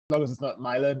long as it's not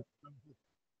Milan.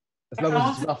 As long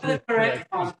as it's roughly the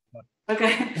correct one.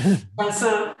 Okay.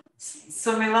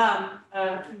 So Milan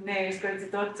is going to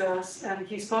doctor us, and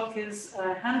he's got his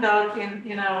handout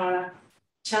in our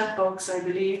chat box, I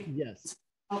believe. Yes.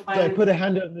 So I put a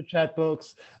handout in the chat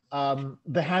box.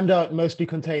 The handout mostly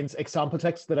contains example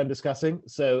text that I'm discussing,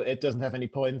 so it doesn't have any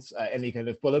points, any kind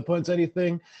of bullet points,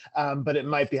 anything, but it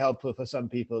might be helpful for some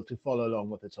people to follow along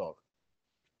with the talk.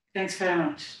 Thanks very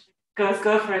much. Go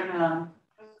for it, Milan.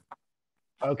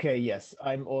 Okay, yes,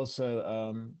 I'm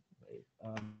also,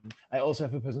 I also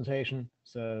have a presentation,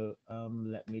 so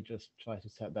let me just try to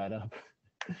set that up.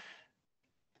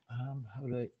 How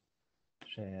do I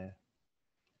share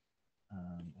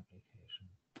application?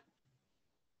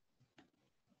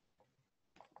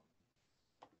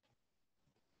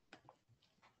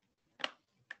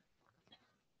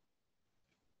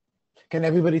 Can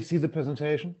everybody see the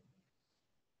presentation?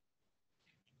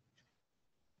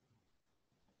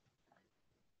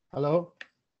 Hello?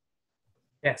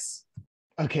 Yes.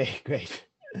 Okay, great.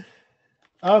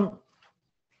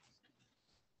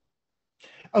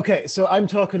 Okay, so I'm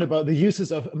talking about the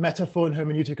uses of metaphor and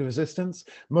hermeneutical resistance,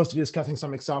 mostly discussing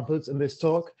some examples in this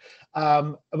talk.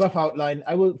 A rough outline,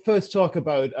 I will first talk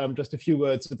about just a few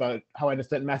words about how I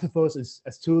understand metaphors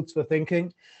as tools for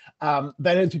thinking,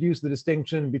 then introduce the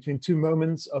distinction between two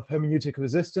moments of hermeneutical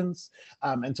resistance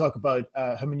and talk about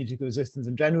hermeneutical resistance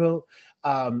in general.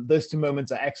 Those two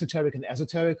moments are exoteric and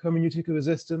esoteric hermeneutical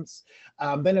resistance.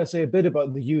 Then I'll say a bit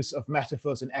about the use of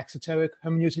metaphors in exoteric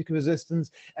hermeneutical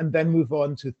resistance, and then move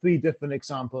on to three different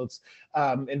examples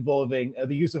involving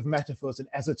the use of metaphors in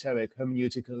esoteric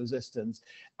hermeneutical resistance.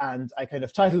 And I kind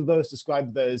of titled those,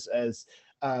 described those as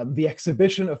the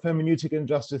exhibition of hermeneutic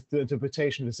injustice through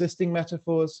interpretation resisting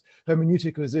metaphors,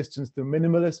 hermeneutic resistance through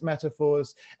minimalist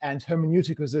metaphors, and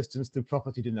hermeneutic resistance through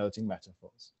property denoting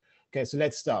metaphors. Okay, so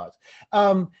let's start.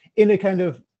 In a kind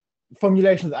of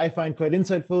formulation that I find quite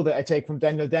insightful, that I take from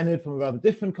Daniel Dennett from a rather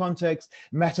different context,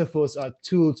 metaphors are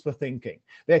tools for thinking.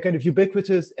 They're kind of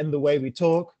ubiquitous in the way we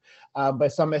talk. By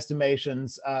some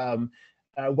estimations,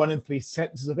 1 in 3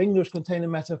 sentences of English contain a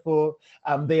metaphor.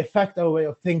 They affect our way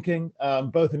of thinking,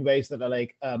 both in ways that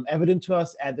are evident to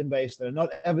us and in ways that are not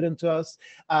evident to us.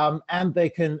 And they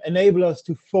can enable us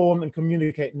to form and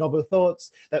communicate novel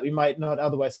thoughts that we might not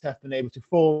otherwise have been able to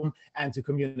form and to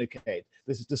communicate.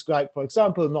 This is described, for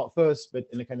example, not first, but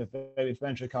in a kind of very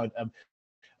French account,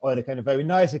 or in a kind of very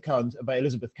nice account by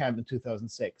Elizabeth Camp in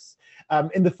 2006.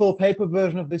 In the full paper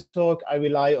version of this talk, I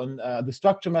rely on the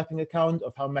structure mapping account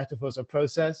of how metaphors are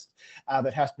processed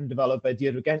that has been developed by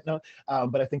Deirdre Gentner.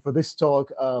 But I think for this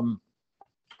talk,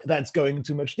 that's going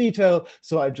into much detail.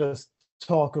 So I just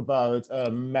talk about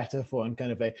metaphor in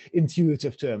kind of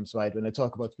intuitive terms, right? When I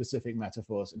talk about specific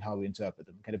metaphors and how we interpret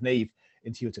them, kind of naive,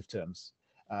 intuitive terms.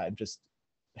 I'm just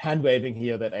hand waving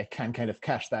here that I can kind of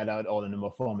cash that out all in a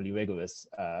more formally rigorous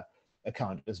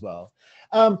account as well.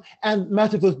 And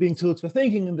metaphors being tools for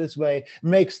thinking in this way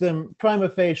makes them prima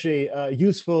facie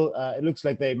useful. It looks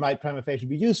like they might prima facie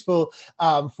be useful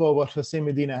for what Jose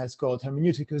Medina has called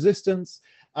hermeneutic resistance.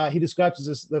 He describes this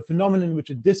as the phenomenon in which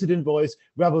a dissident voice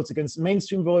rebels against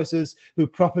mainstream voices who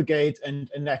propagate and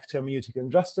enact hermeneutic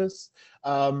injustice.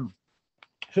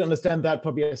 Should understand that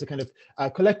probably as a kind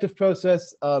of collective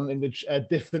process in which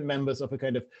different members of a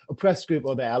kind of oppressed group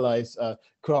or their allies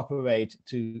cooperate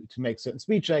to make certain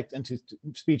speech acts and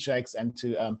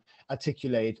to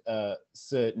articulate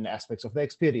certain aspects of their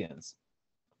experience.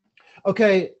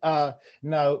 Okay,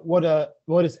 now what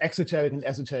is exoteric and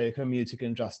esoteric hermeneutic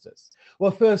injustice?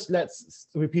 Well, first let's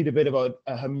repeat a bit about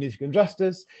hermeneutic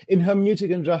injustice. In hermeneutic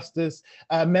injustice,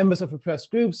 members of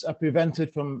oppressed groups are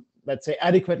prevented from, let's say,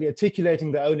 adequately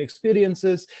articulating their own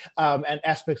experiences and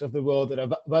aspects of the world that are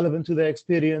relevant to their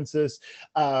experiences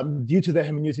due to their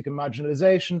hermeneutic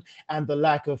marginalization and the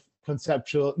lack of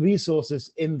conceptual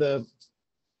resources in the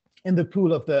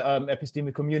pool of the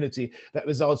epistemic community that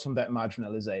results from that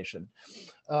marginalization.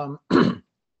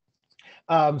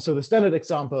 So the standard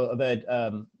example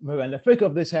that Miranda Frick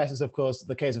of this has is, of course,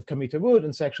 the case of Kamita Wood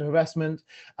and sexual harassment.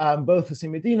 Both Jose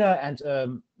Medina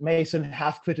and Mason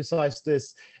have criticized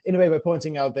this in a way by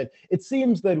pointing out that it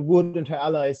seems that Wood and her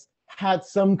allies had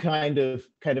some kind of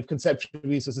conceptual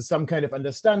resources, some kind of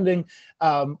understanding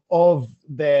of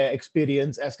their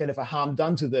experience as kind of a harm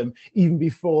done to them, even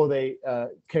before they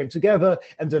came together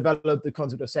and developed the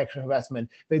concept of sexual harassment.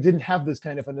 They didn't have this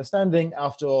kind of understanding.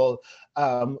 After all,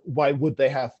 why would they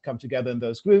have come together in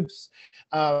those groups?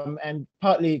 And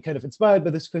partly kind of inspired by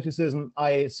this criticism,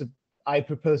 I I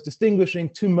propose distinguishing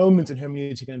two moments in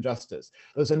hermeneutical injustice.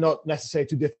 Those are not necessarily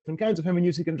two different kinds of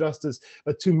hermeneutical injustice,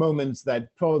 but two moments that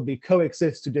probably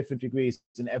coexist to different degrees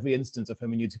in every instance of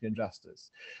hermeneutical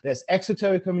injustice. There's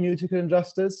exoteric hermeneutical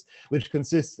injustice, which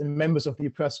consists in members of the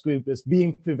oppressed group as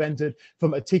being prevented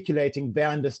from articulating their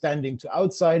understanding to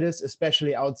outsiders,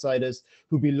 especially outsiders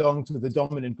who belong to the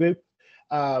dominant group.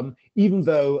 Even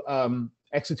though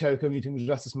exoteric hermeneutical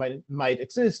injustice might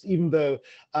exist, even though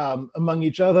among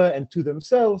each other and to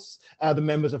themselves, the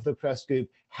members of the oppressed group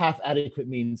have adequate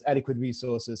means, adequate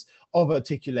resources of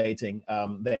articulating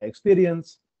their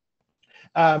experience.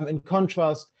 In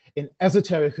contrast, in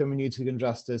esoteric hermeneutical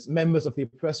injustice, members of the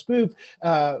oppressed group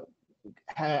are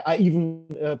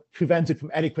even prevented from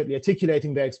adequately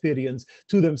articulating their experience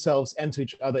to themselves and to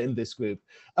each other in this group.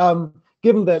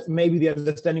 Given that maybe the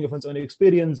understanding of one's own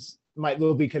experience might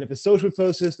well be kind of a social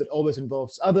process that always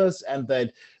involves others, and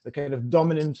that the kind of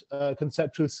dominant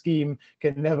conceptual scheme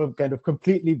can never kind of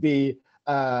completely be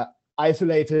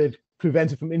isolated,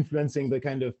 prevented from influencing the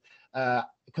kind of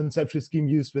conceptual scheme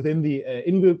used within the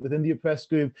in-group, within the oppressed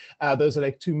group. Those are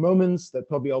like two moments that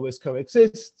probably always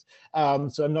coexist.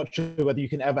 So I'm not sure whether you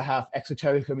can ever have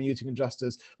exoteric hermeneutical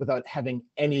injustice without having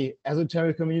any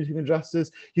esoteric hermeneutical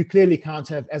injustice. You clearly can't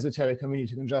have esoteric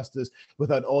hermeneutical injustice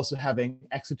without also having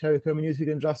exoteric hermeneutical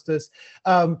injustice.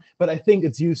 But I think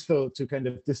it's useful to kind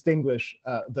of distinguish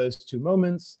those two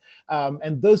moments.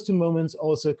 And those two moments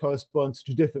also correspond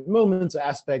to different moments or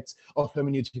aspects of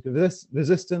hermeneutical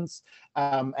resistance.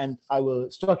 And I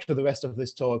will structure the rest of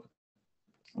this talk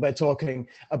by talking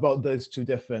about those two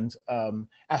different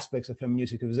aspects of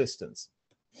hermeneutical resistance.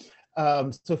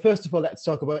 So first of all, let's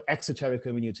talk about exoteric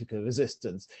hermeneutical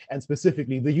resistance, and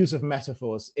specifically the use of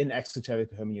metaphors in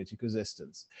exoteric hermeneutical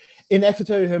resistance. In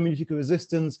exoteric hermeneutical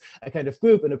resistance, a kind of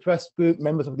group, an oppressed group,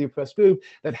 members of the oppressed group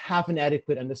that have an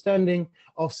adequate understanding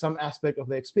of some aspect of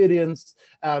their experience,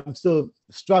 still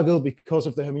struggle because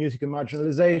of the hermeneutical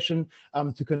marginalization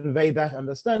to convey that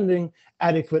understanding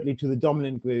adequately to the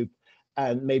dominant group,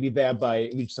 and maybe thereby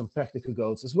reach some practical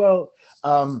goals as well.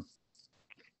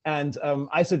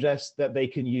 I suggest that they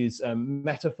can use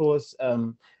metaphors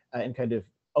in kind of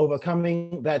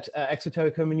overcoming that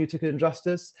exoteric hermeneutical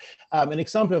injustice. An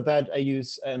example of that I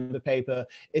use in the paper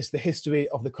is the history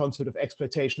of the concept of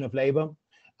exploitation of labor.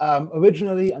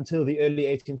 Originally, until the early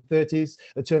 1830s,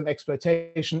 the term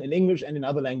exploitation in English and in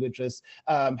other languages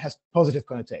has positive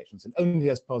connotations, and only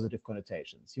has positive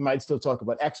connotations. You might still talk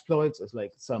about exploits as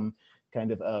like some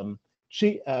kind of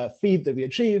feat that we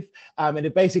achieve, and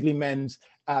it basically meant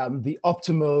the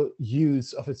optimal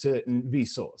use of a certain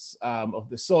resource, of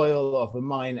the soil, of the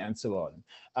mine, and so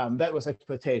on. That was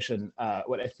exploitation,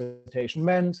 what exploitation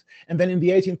meant. And then in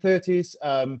the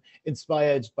 1830s,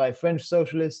 inspired by French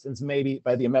socialists and maybe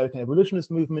by the American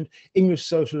abolitionist movement, English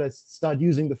socialists start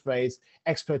using the phrase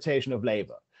exploitation of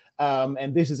labor.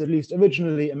 And this is at least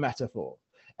originally a metaphor.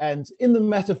 And in the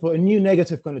metaphor, a new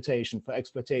negative connotation for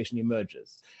exploitation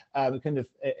emerges. It kind of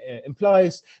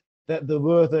implies that the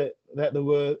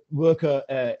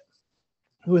worker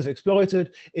who is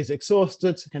exploited is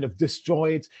exhausted, kind of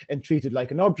destroyed, and treated like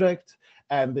an object.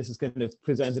 And this is kind of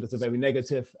presented as a very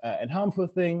negative and harmful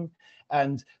thing.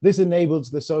 And this enables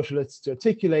the socialists to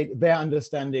articulate their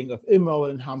understanding of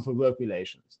immoral and harmful work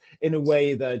relations in a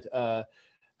way that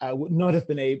they would not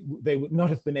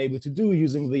have been able to do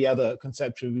using the other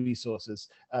conceptual resources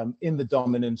in the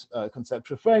dominant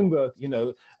conceptual framework. You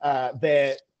know,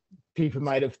 people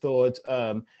might have thought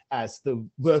as the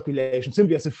work relation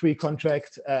simply as a free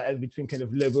contract between kind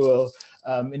of liberal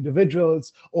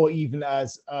individuals, or even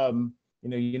as the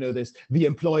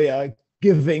employer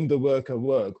giving the worker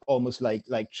work, almost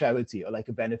like charity or like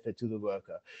a benefit to the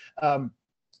worker.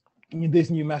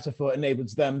 This new metaphor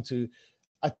enables them to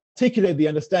articulate the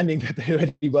understanding that they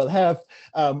already well have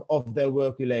of their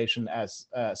work relation as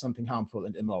something harmful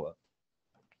and immoral.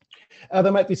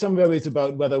 There might be some worries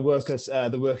about whether workers,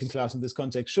 the working class in this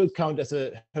context, should count as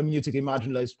a hermeneutically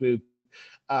marginalized group,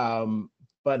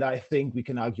 but I think we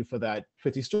can argue for that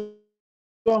pretty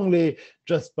strongly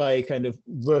just by kind of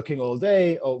working all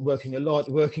day or working a lot,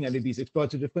 working under these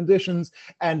exploitative conditions,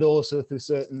 and also through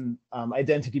certain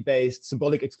identity-based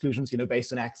symbolic exclusions,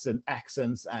 based on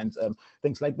accents and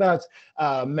things like that.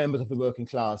 Members of the working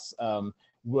class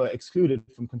were excluded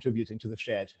from contributing to the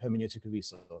shared hermeneutical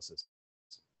resources.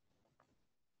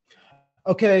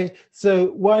 Okay,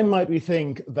 so why might we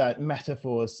think that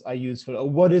metaphors are useful, or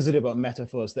what is it about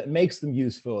metaphors that makes them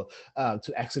useful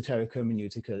to exoteric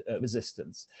hermeneutical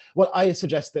resistance? Well, I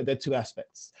suggest that there are two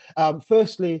aspects.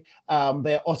 Firstly,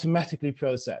 they are automatically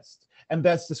processed. And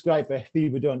that's described by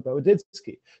Thibodeau and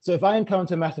Boroditsky. So if I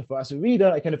encounter metaphor as a reader,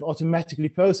 I kind of automatically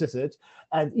process it.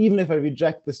 And even if I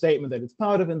reject the statement that it's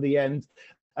part of in the end,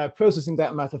 processing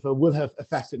that metaphor will have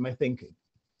affected my thinking.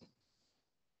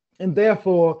 And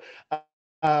therefore,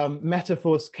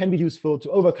 metaphors can be useful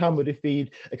to overcome or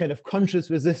defeat a kind of conscious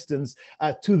resistance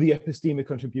to the epistemic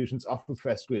contributions of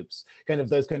repressed groups, kind of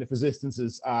those kind of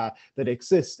resistances that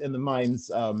exist in the minds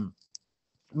of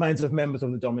members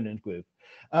of the dominant group.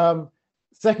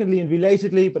 Secondly, and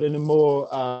relatedly, but in a more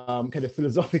kind of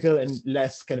philosophical and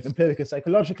less kind of empirical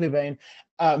psychological vein,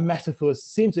 metaphors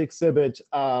seem to exhibit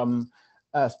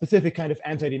a specific kind of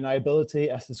anti-deniability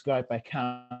as described by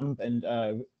Camp and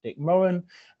Dick Moran.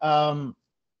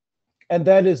 And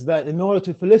that is that in order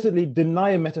to felicitously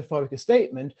deny a metaphorical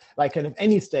statement, like kind of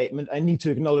any statement, I need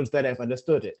to acknowledge that I've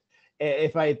understood it.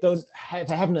 If I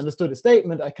haven't understood a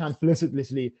statement, I can't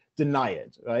felicitously deny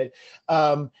it, right?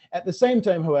 At the same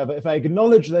time, however, if I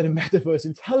acknowledge that a metaphor is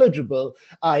intelligible,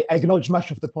 I acknowledge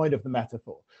much of the point of the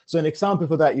metaphor. So an example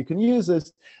for that you can use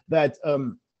is that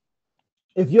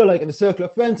if you're like in a circle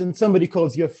of friends and somebody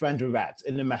calls your friend a rat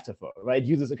in a metaphor, right?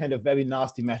 Uses a kind of very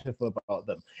nasty metaphor about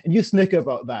them, and you snicker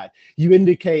about that. You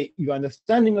indicate your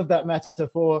understanding of that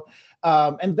metaphor,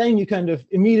 and then you kind of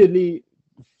immediately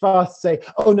fast say,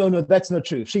 oh, no, that's not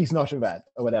true. She's not a rat,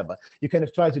 or whatever. You kind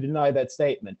of try to deny that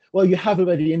statement. Well, you have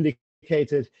already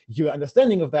indicated your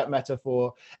understanding of that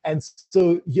metaphor, and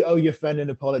so you owe your friend an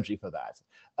apology for that.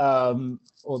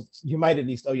 Or you might at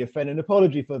least owe your friend an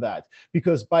apology for that,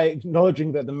 because by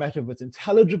acknowledging that the metaphor is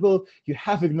intelligible, you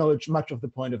have acknowledged much of the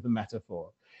point of the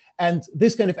metaphor. And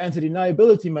this kind of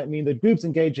anti-deniability might mean that groups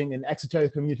engaging in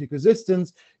exoteric hermeneutic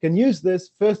resistance can use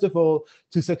this, first of all,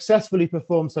 to successfully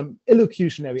perform some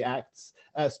illocutionary acts,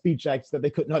 speech acts that they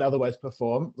could not otherwise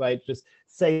perform, right? Just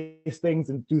say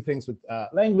things and do things with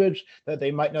language that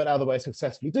they might not otherwise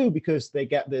successfully do because they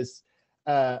get this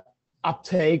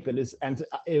uptake that is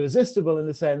irresistible in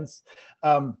a sense.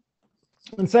 And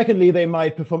secondly, they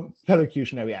might perform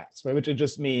perlocutionary acts, by which I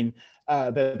just mean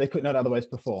that they could not otherwise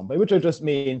perform, by which I just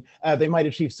mean they might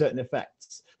achieve certain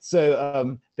effects.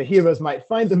 So the heroes might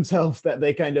find themselves that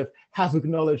they kind of have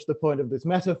acknowledged the point of this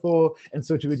metaphor, and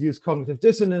so to reduce cognitive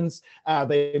dissonance,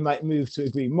 they might move to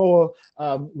agree more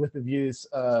with the views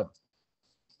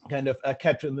kind of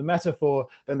captured in the metaphor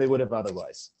than they would have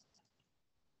otherwise.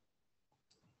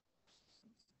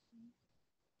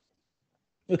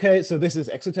 Okay, so this is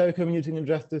exoteric hermeneutic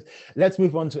injustice. Let's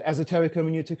move on to esoteric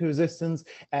hermeneutic resistance,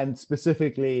 and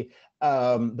specifically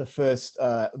the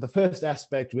first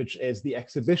aspect, which is the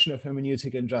exhibition of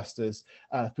hermeneutic injustice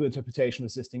through interpretation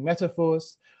resisting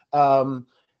metaphors.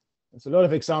 There's a lot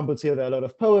of examples here. There are a lot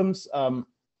of poems.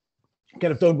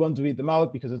 Kind of don't want to read them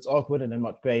out because it's awkward and I'm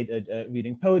not great at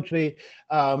reading poetry.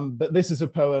 But this is a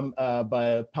poem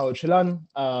by Paul Celan,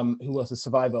 who was a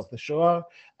survivor of the Shoah,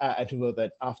 and who wrote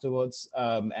that afterwards,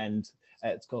 and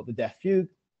it's called The Death Fugue.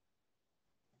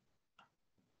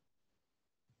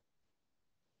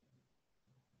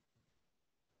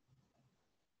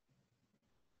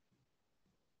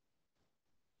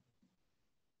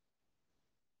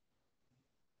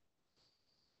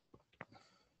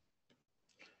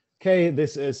 Okay,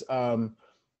 this is, well,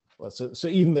 so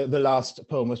even the last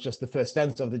poem was just the first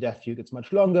stanza of The Death Fugue. It's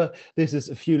much longer. This is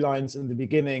a few lines in the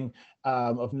beginning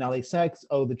of Nelly Sachs,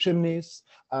 Oh, the Chimneys.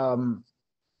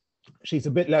 She's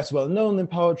a bit less well known than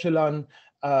Paul Celan,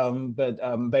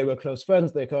 but they were close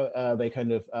friends. They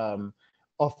kind of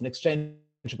often exchange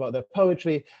about their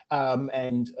poetry,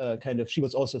 and kind of she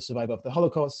was also a survivor of the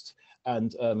Holocaust.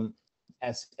 And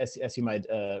as you might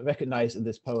recognize in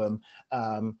this poem,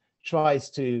 tries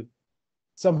to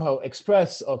somehow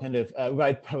express or kind of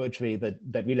write poetry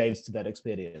that relates to that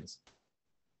experience.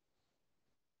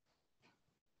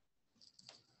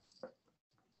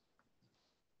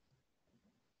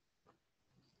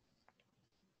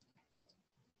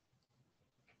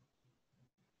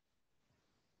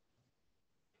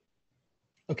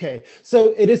 Okay,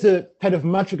 so it is a kind of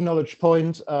much acknowledged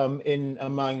point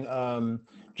among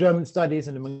German studies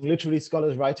and among literary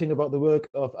scholars writing about the work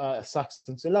of Sachs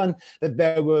and Celan, that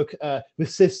their work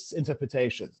resists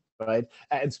interpretation, right?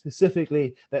 And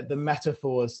specifically that the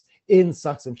metaphors in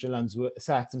Sachs and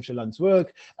Celan's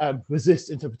work resist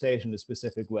interpretation in a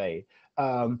specific way.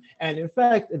 And in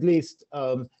fact, at least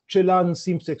Celan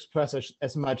seems to express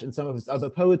as much in some of his other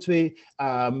poetry,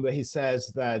 where he says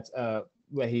that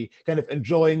where he kind of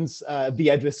enjoins the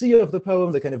addressee of the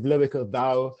poem, the kind of lyrical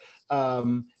thou,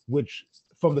 which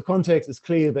from the context is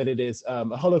clear that it is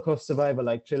a Holocaust survivor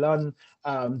like Celan,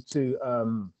 to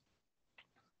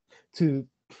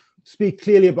speak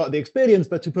clearly about the experience,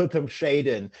 but to put some shade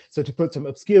in, so to put some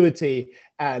obscurity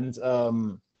and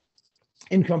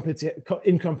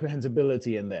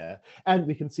incomprehensibility in there. And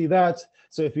we can see that.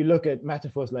 So if you look at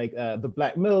metaphors like the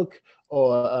black milk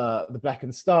or the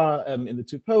blackened star in the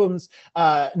two poems,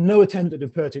 no attempt at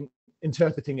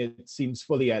interpreting it seems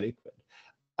fully adequate.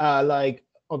 Like,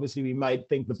 obviously, we might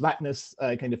think the blackness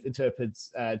kind of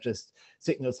interprets just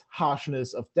signals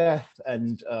harshness of death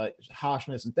and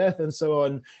harshness and death and so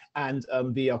on. And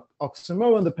the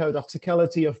oxymoron, the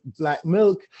paradoxicality of black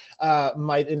milk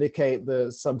might indicate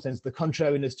some sense the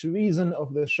contrariness to reason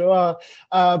of the Shoah.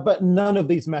 But none of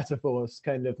these metaphors,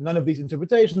 none of these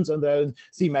interpretations on their own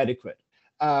seem adequate.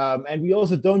 And we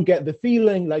also don't get the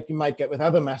feeling like we might get with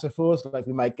other metaphors, like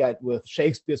we might get with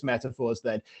Shakespeare's metaphors,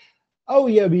 that oh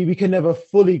yeah, we can never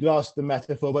fully grasp the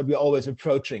metaphor, but we're always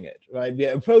approaching it, right?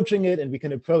 We're approaching it, and we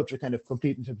can approach a kind of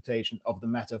complete interpretation of the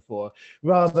metaphor.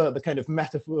 Rather, the kind of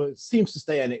metaphor seems to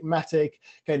stay enigmatic,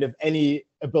 kind of any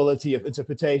ability of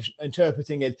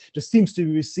interpreting it just seems to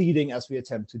be receding as we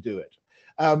attempt to do it.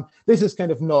 This is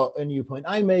kind of not a new point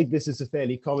I make. This is a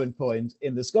fairly common point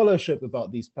in the scholarship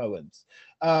about these poems.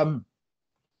 And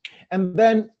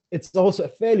then it's also a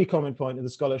fairly common point in the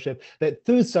scholarship that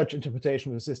through such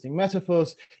interpretation-resisting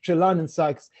metaphors, Celan and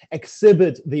Sachs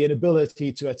exhibit the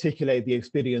inability to articulate the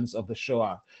experience of the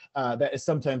Shoah. That is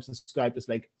sometimes described as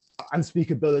like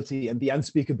unspeakability and the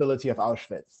unspeakability of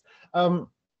Auschwitz.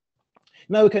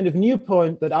 Now, a kind of new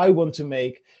point that I want to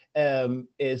make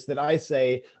is that I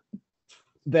say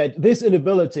that this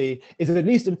inability is at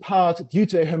least in part due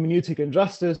to a hermeneutic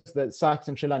injustice that Sachs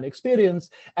and Celan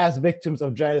experience as victims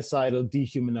of genocidal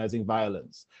dehumanizing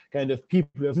violence. Kind of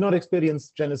people who have not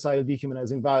experienced genocidal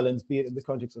dehumanizing violence, be it in the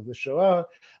context of the Shoah,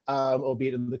 or be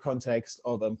it in the context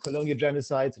of colonial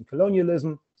genocides and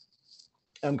colonialism,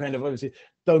 kind of obviously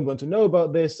don't want to know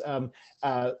about this.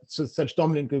 So such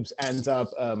dominant groups end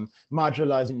up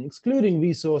marginalizing and excluding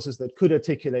resources that could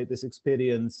articulate this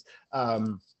experience,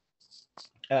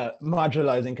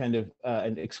 marginalizing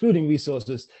and excluding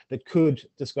resources that could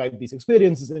describe these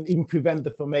experiences and even prevent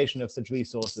the formation of such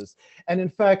resources. And in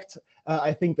fact,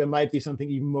 I think there might be something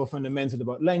even more fundamental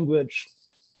about language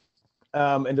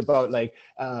and about like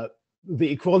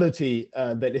the equality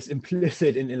that is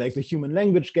implicit in like the human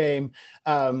language game.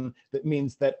 That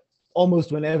means that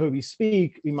almost whenever we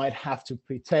speak, we might have to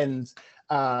pretend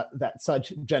that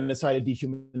such genocidal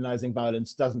dehumanizing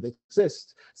violence doesn't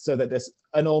exist, so that there's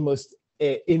an almost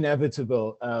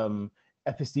inevitable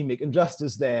epistemic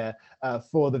injustice there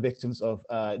for the victims of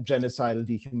genocidal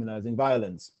dehumanizing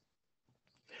violence.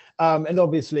 And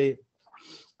obviously,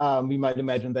 we might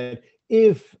imagine that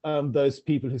if those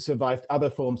people who survived other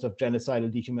forms of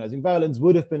genocidal dehumanizing violence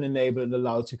would have been enabled and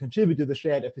allowed to contribute to the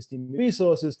shared epistemic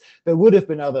resources, there would have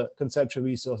been other conceptual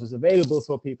resources available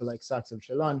for people like Sachs and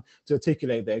Celan to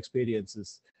articulate their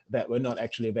experiences that were not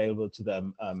actually available to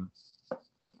them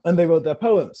when they wrote their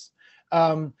poems.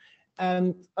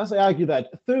 And as I argue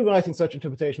that through writing such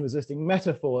interpretation-resisting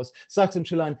metaphors, Sachs and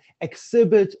Celan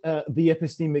exhibit the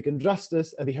epistemic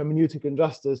injustice and the hermeneutic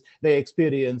injustice they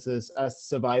experience as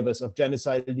survivors of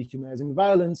genocidal dehumanizing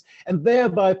violence, and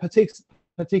thereby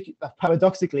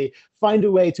paradoxically find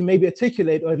a way to maybe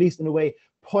articulate, or at least in a way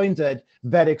point at,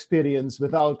 that experience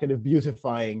without kind of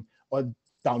beautifying or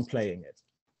downplaying it.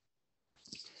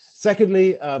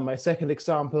 Secondly, my second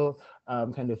example,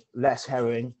 kind of less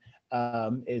harrowing,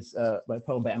 is my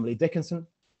poem by Emily Dickinson.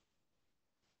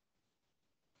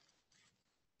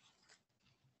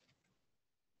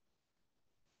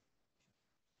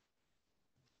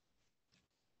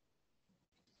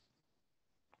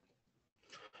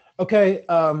 Okay, there's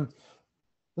a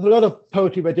lot of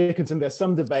poetry by Dickinson. There's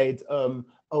some debate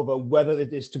over whether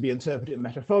it is to be interpreted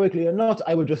metaphorically or not.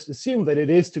 I would just assume that it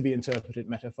is to be interpreted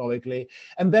metaphorically.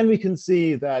 And then we can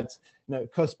see that, you know,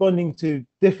 corresponding to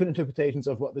different interpretations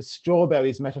of what the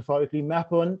strawberries metaphorically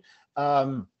map on,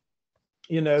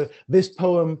 you know, this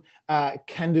poem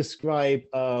can describe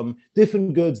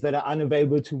different goods that are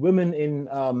unavailable to women in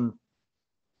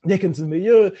Dickinson's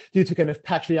milieu due to kind of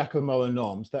patriarchal moral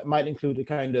norms that might include a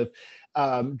kind of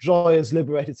joyous,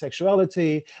 liberated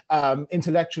sexuality,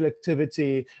 intellectual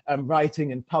activity,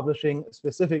 writing and publishing,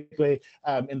 specifically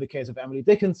in the case of Emily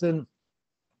Dickinson,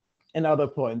 and other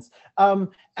points.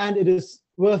 And it is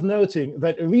worth noting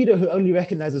that a reader who only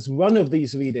recognizes one of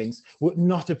these readings would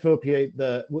not appreciate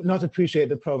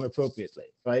the poem appropriately,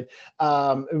 right?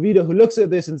 A reader who looks at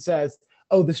this and says,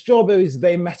 "Oh, the strawberries,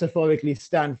 they metaphorically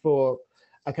stand for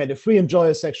a kind of free and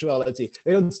joyous sexuality.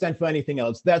 They don't stand for anything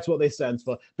else. That's what they stand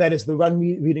for. That is the one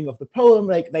reading of the poem.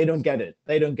 Like, they don't get it.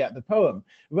 They don't get the poem.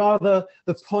 Rather,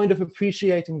 the point of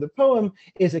appreciating the poem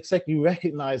is exactly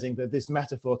recognizing that this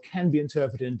metaphor can be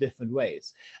interpreted in different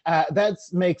ways. That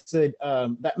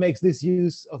makes this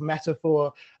use of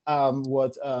metaphor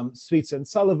what Sweets and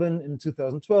Sullivan in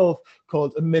 2012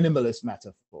 called a minimalist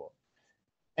metaphor.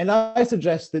 And I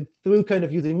suggest that through kind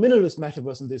of using minimalist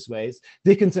metaphors in these ways,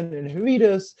 Dickinson and her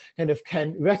readers kind of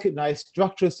can recognize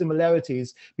structural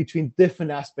similarities between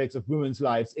different aspects of women's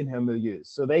lives in her milieu.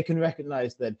 So they can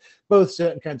recognize that both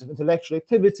certain kinds of intellectual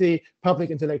activity,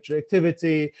 public intellectual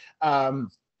activity,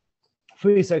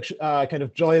 free kind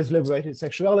of joyous, liberated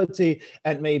sexuality,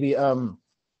 and maybe other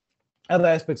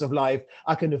aspects of life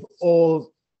are kind of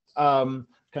all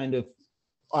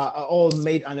are all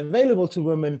made unavailable to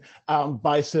women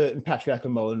by certain patriarchal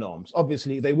moral norms.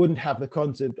 Obviously, they wouldn't have the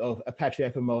concept of a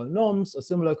patriarchal moral norms or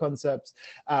similar concepts,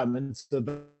 and so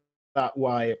that's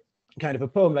why kind of a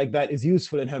poem like that is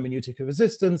useful in hermeneutical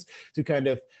resistance to kind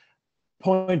of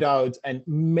point out and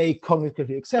make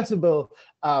cognitively accessible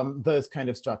those kind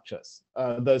of structures,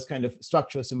 those kind of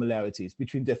structural similarities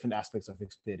between different aspects of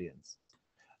experience.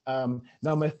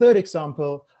 Now, my third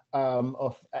example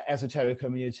of esoteric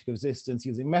hermeneutical resistance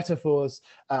using metaphors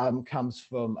comes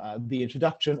from the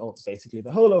introduction, or basically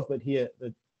the whole of, but here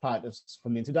the part is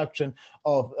from the introduction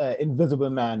of Invisible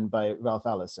Man by Ralph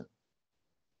Ellison.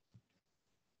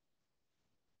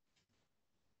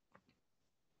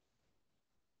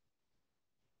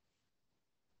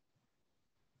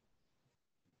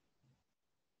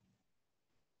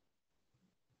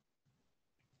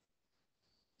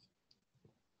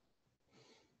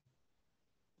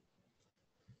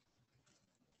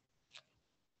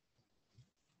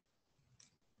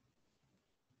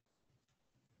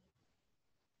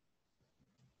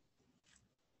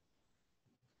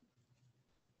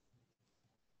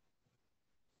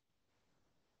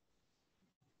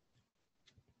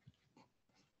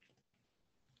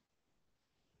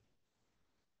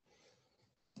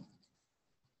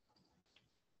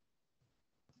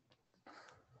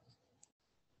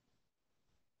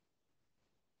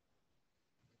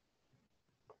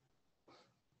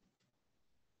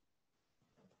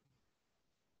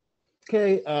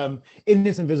 Okay, in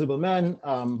his Invisible Man,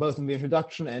 both in the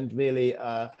introduction and really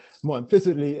more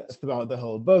implicitly throughout the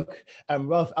whole book,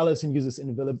 Ralph Ellison uses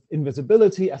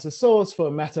invisibility as a source for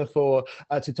a metaphor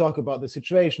to talk about the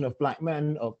situation of Black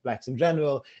men, or Blacks in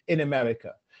general, in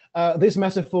America. This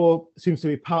metaphor seems to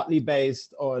be partly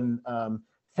based on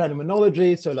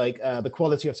phenomenology, so like the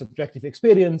quality of subjective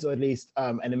experience, or at least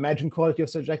an imagined quality of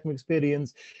subjective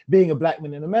experience. Being a Black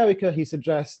man in America, he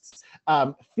suggests,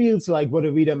 feels like what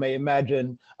a reader may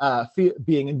imagine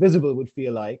being invisible would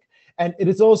feel like. And it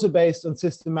is also based on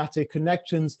systematic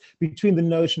connections between the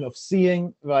notion of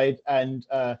seeing, right, and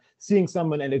seeing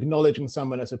someone and acknowledging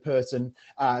someone as a person.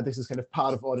 This is kind of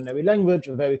part of ordinary language,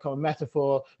 a very common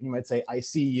metaphor. You might say, I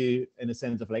see you, in a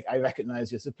sense of like, I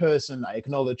recognize you as a person, I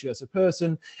acknowledge you as a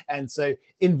person. And so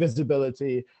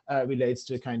invisibility relates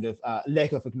to kind of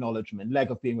lack of acknowledgement,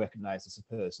 lack of being recognized as a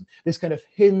person. This kind of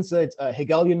hints at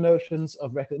Hegelian notions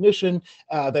of recognition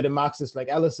that a Marxist like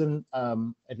Ellison,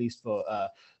 at least for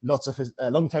lots of his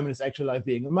long time in his actual life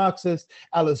being a Marxist,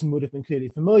 Ellison would have been clearly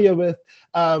familiar with.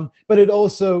 But it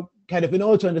also kind of, in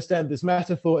order to understand this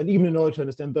metaphor, and even in order to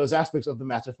understand those aspects of the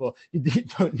metaphor, you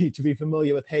don't need to be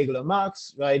familiar with Hegel or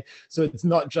Marx, right? So it's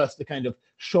not just the kind of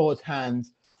shorthand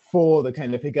for the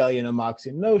kind of Hegelian or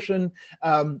Marxian notion,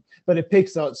 but it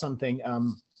picks out something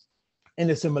in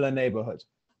a similar neighborhood.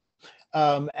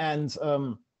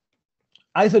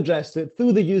 I suggest that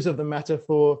through the use of the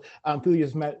metaphor, through the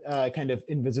use of kind of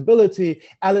invisibility,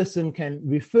 Ellison can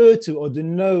refer to or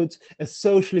denote a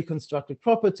socially constructed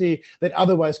property that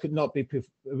otherwise could not be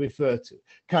referred to.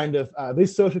 Kind of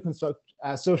this socially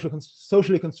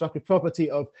constructed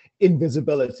property of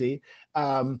invisibility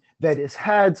that is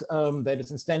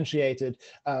instantiated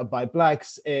by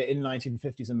Blacks in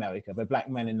 1950s America, by Black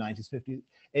men in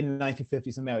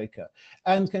 1950s America.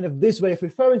 And kind of this way of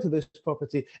referring to this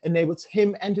property enables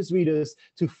him and his readers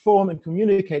to form and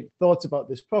communicate thoughts about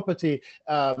this property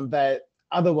that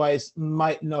otherwise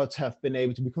might not have been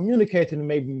able to be communicated, and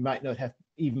maybe might not have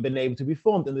even been able to be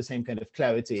formed in the same kind of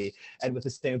clarity and with the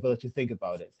same ability to think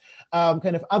about it.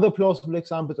 Kind of other plausible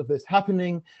examples of this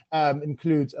happening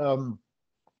include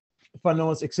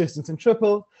Fanon's existence in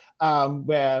triple,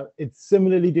 where it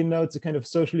similarly denotes a kind of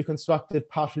socially constructed,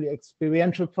 partially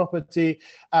experiential property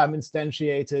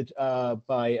instantiated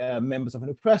by members of an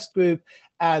oppressed group,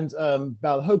 and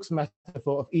bell Hooke's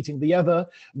metaphor of eating the other,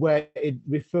 where it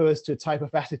refers to a type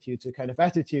of attitude, to a kind of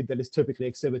attitude that is typically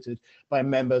exhibited by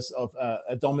members of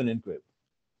a dominant group.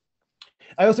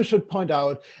 I also should point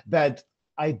out that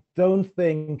I don't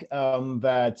think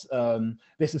that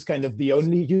this is kind of the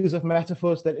only use of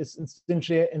metaphors that is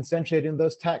instantiated in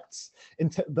those texts,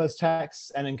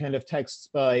 and in kind of texts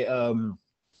by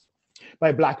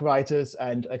Black writers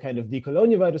and kind of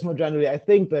decolonial writers more generally. I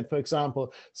think that, for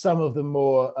example, some of the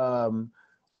more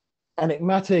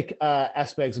enigmatic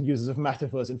aspects and uses of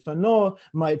metaphors in Fanon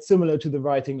might, similar to the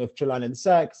writing of Celan and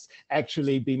Sachs,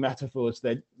 actually be metaphors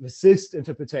that resist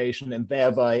interpretation and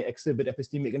thereby exhibit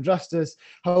epistemic injustice.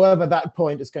 However, that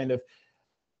point is kind of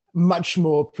much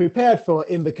more prepared for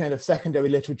in the kind of secondary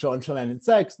literature on Celan and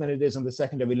Sachs than it is on the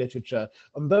secondary literature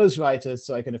on those writers.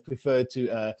 So I kind of prefer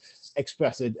to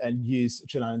express it and use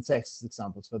Celan and Sachs as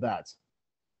examples for that.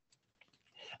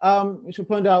 We should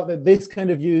point out that this kind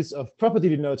of use of property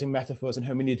denoting metaphors and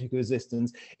hermeneutical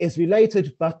resistance is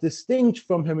related but distinct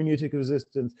from hermeneutical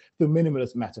resistance through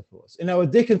minimalist metaphors. In our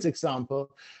Dickens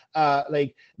example,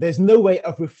 like there's no way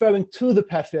of referring to the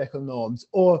patriarchal norms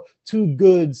or to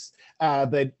goods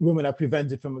that women are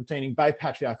prevented from obtaining by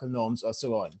patriarchal norms or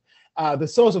so on. The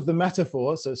source of the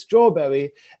metaphor, so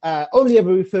strawberry, only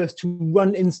ever refers to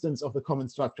one instance of the common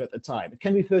structure at the time. It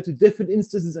can refer to different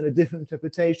instances and different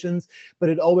interpretations, but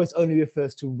it always only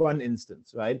refers to one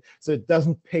instance, right? So it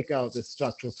doesn't pick out the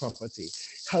structural property.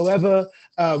 However,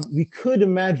 we could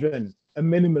imagine a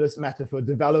minimalist metaphor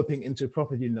developing into a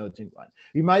property denoting one.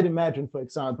 We might imagine, for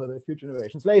example, that a few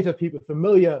generations later, people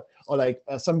familiar, or like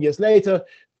some years later,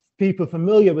 people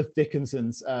familiar with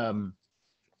Dickinson's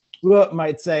work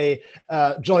might say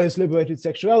joyous liberated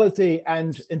sexuality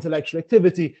and intellectual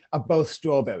activity are both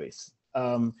strawberries.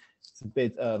 It's a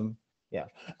bit, yeah.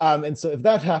 And so if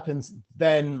that happens,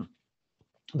 then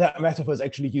that metaphor is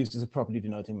actually used as a property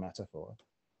denoting metaphor.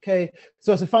 Okay,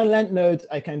 so as a final end note,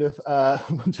 I kind of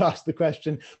want to ask the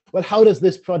question, well, how does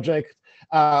this project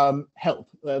help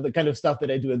the kind of stuff that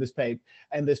I do in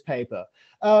this paper?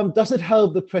 Does it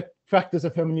help the practice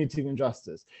of hermeneutical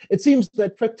injustice? It seems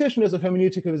that practitioners of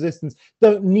hermeneutical resistance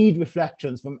don't need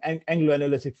reflections from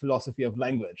Anglo-analytic philosophy of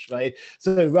language, right?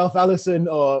 So Ralph Ellison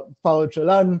or Paul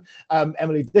Celan,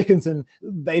 Emily Dickinson,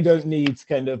 they don't need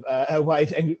kind of a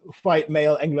white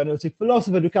male Anglo-analytic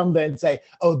philosopher to come there and say,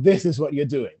 oh, this is what you're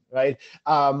doing, right?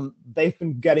 They've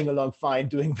been getting along fine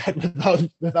doing that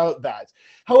without that.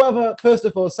 However, first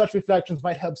of all, such reflections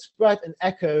might help spread and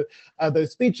echo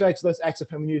those speech acts, those acts of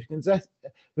hermeneutical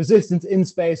resistance in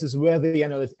spaces where the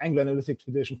Anglo-analytic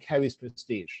tradition carries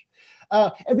prestige.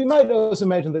 And we might also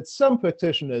imagine that some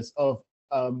practitioners of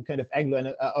kind of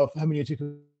of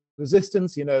hermeneutical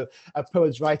resistance, you know,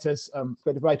 poets, writers,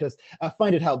 creative writers,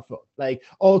 find it helpful. Like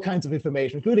all kinds of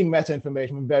information, including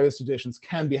meta-information from various traditions,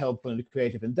 can be helpful in the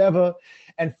creative endeavor.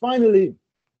 And finally,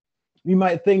 we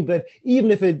might think that even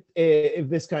if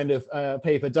this kind of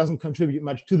paper doesn't contribute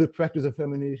much to the practice of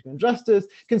hermeneutical injustice,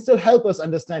 it can still help us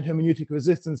understand hermeneutic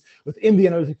resistance within the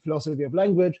analytic philosophy of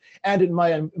language, and it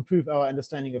might improve our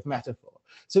understanding of metaphor.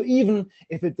 So even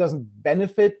if it doesn't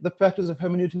benefit the practice of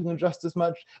hermeneutical injustice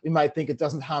much, we might think it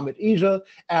doesn't harm it either,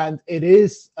 and it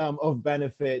is of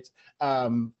benefit,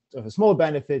 of a small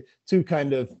benefit, to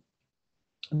kind of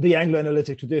the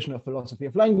Anglo-analytic tradition of philosophy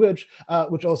of language,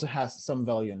 which also has some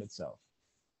value in itself.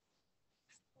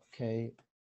 Okay.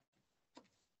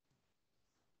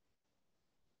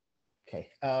 Okay,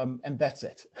 and that's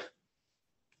it.